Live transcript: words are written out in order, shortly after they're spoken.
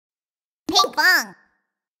Pinkfong.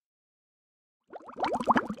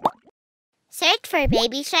 Search for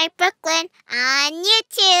Baby Shark Brooklyn on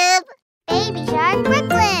YouTube. Baby Shark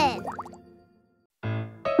Brooklyn.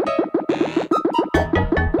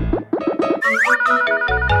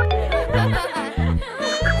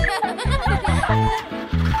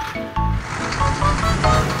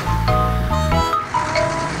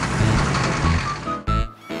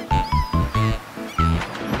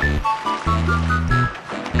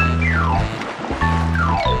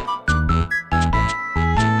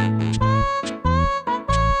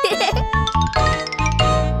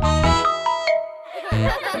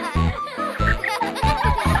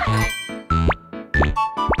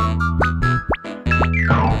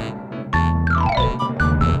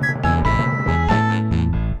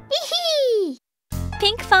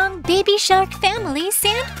 Pinkfong Baby Shark Family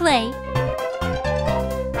Sand Play.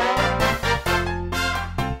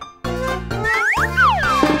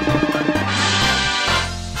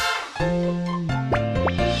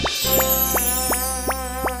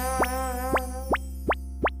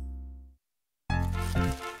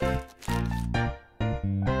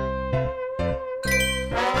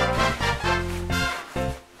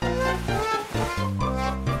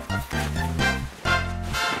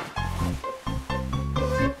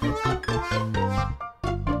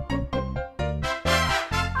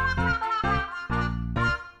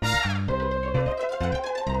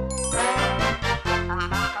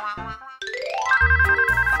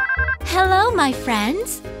 Hello, my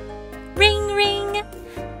friends. Ring, ring.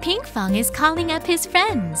 Pinkfong is calling up his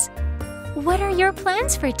friends. What are your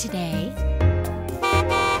plans for today?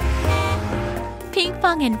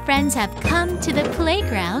 Pinkfong and friends have come to the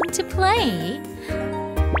playground to play.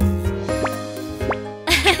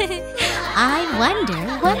 I wonder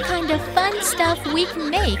what kind of fun stuff we can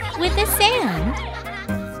make with the sand.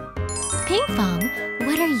 Pinkfong,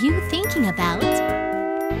 what are you thinking about?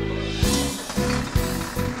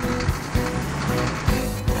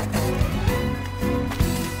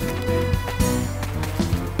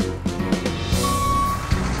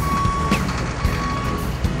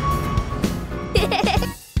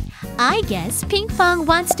 I guess Pinkfong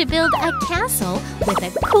wants to build a castle with a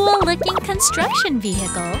cool-looking construction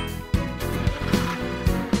vehicle.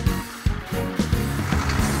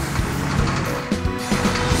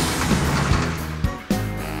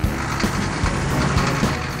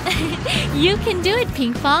 You can do it,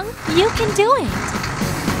 Pinkfong. You can do it.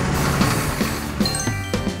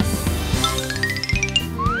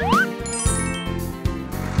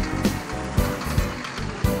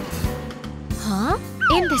 Huh?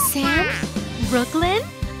 In the sand? Brooklyn?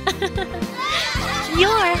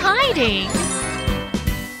 You're hiding!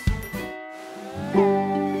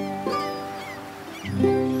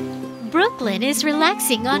 Brooklyn is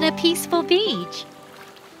relaxing on a peaceful beach.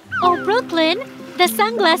 Oh, Brooklyn, the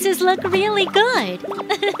sunglasses look really good.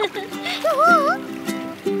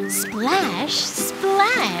 Splash,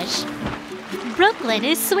 splash! Brooklyn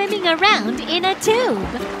is swimming around in a tube.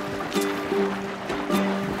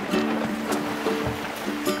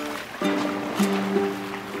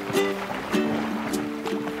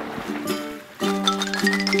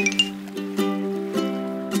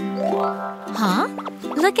 Huh?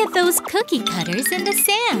 Look at those cookie cutters in the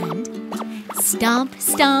sand. Stomp,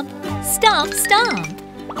 stomp, stomp,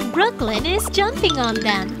 stomp. Brooklyn is jumping on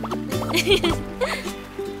them.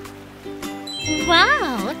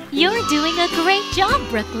 Wow, you're doing a great job,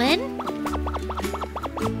 Brooklyn.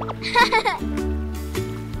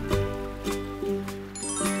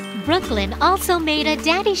 Brooklyn also made a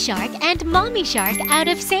daddy shark and mommy shark out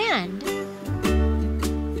of sand.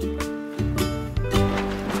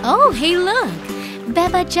 Oh, hey, look!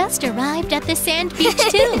 Beba just arrived at the sand beach,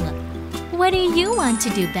 too. What do you want to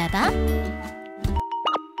do, Beba?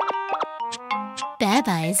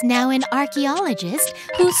 Beba is now an archaeologist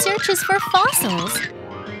who searches for fossils.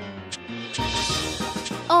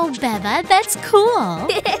 Oh, Beba, that's cool!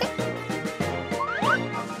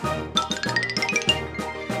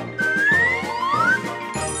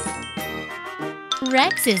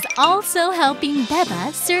 Rex is also helping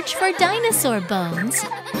Beba search for dinosaur bones.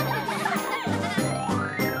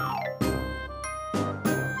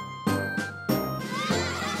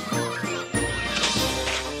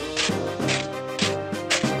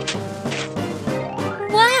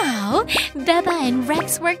 Wow! Beba and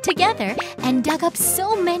Rex worked together and dug up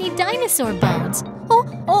so many dinosaur bones.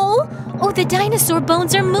 Oh, the dinosaur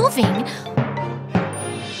bones are moving.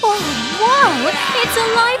 Oh, wow! It's a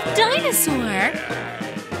live dinosaur!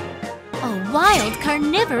 A wild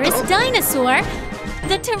carnivorous dinosaur!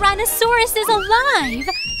 The Tyrannosaurus is alive!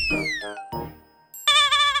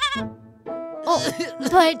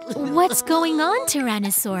 But what's going on,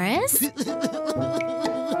 Tyrannosaurus?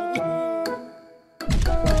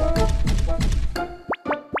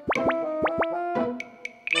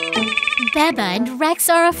 Beba and Rex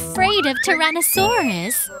are afraid of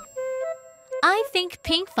Tyrannosaurus. I think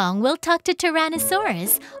Pinkfong will talk to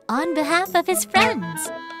Tyrannosaurus on behalf of his friends.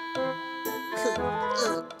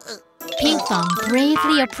 Pinkfong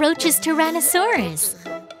bravely approaches Tyrannosaurus.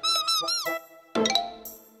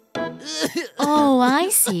 Oh, I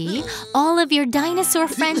see. All of your dinosaur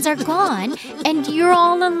friends are gone, and you're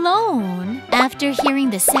all alone. After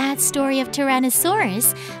hearing the sad story of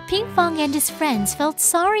Tyrannosaurus, Pinkfong and his friends felt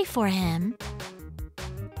sorry for him.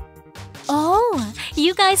 Oh,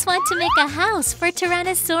 you guys want to make a house for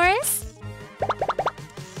Tyrannosaurus?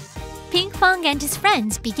 Pinkfong and his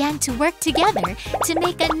friends began to work together to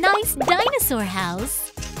make a nice dinosaur house.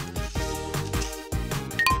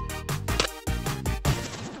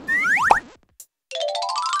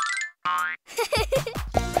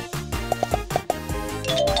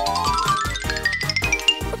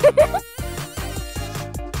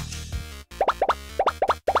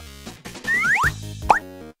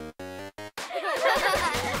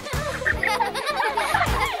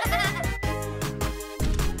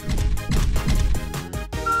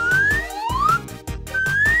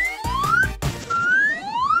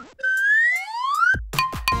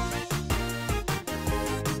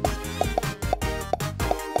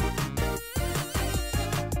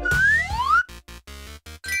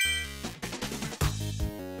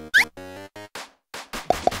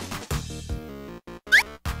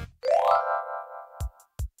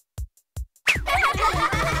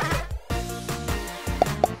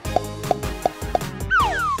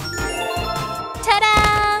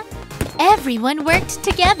 Everyone worked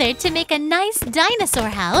together to make a nice dinosaur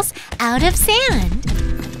house out of sand.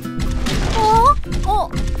 Oh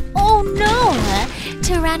no!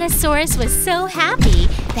 Tyrannosaurus was so happy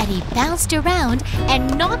that he bounced around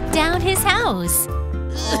and knocked down his house.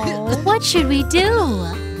 Oh, what should we do?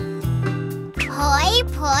 Hoi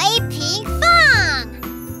poi Pinkfong!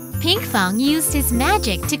 Pinkfong used his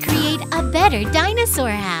magic to create a better dinosaur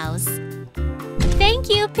house. Thank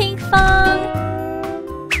you, Pinkfong!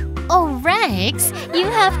 Oh, Rex, you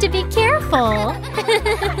have to be careful.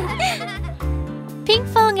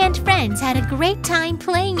 Pinkfong and friends had a great time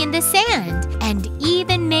playing in the sand and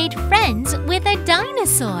even made friends with a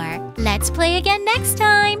dinosaur. Let's play again next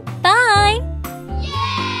time. Bye!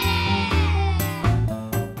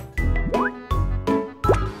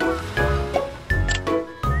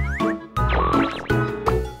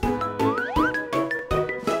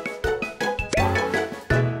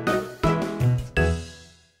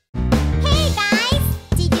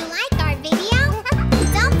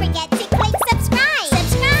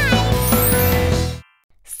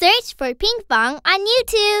 Search for Pinkfong on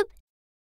YouTube.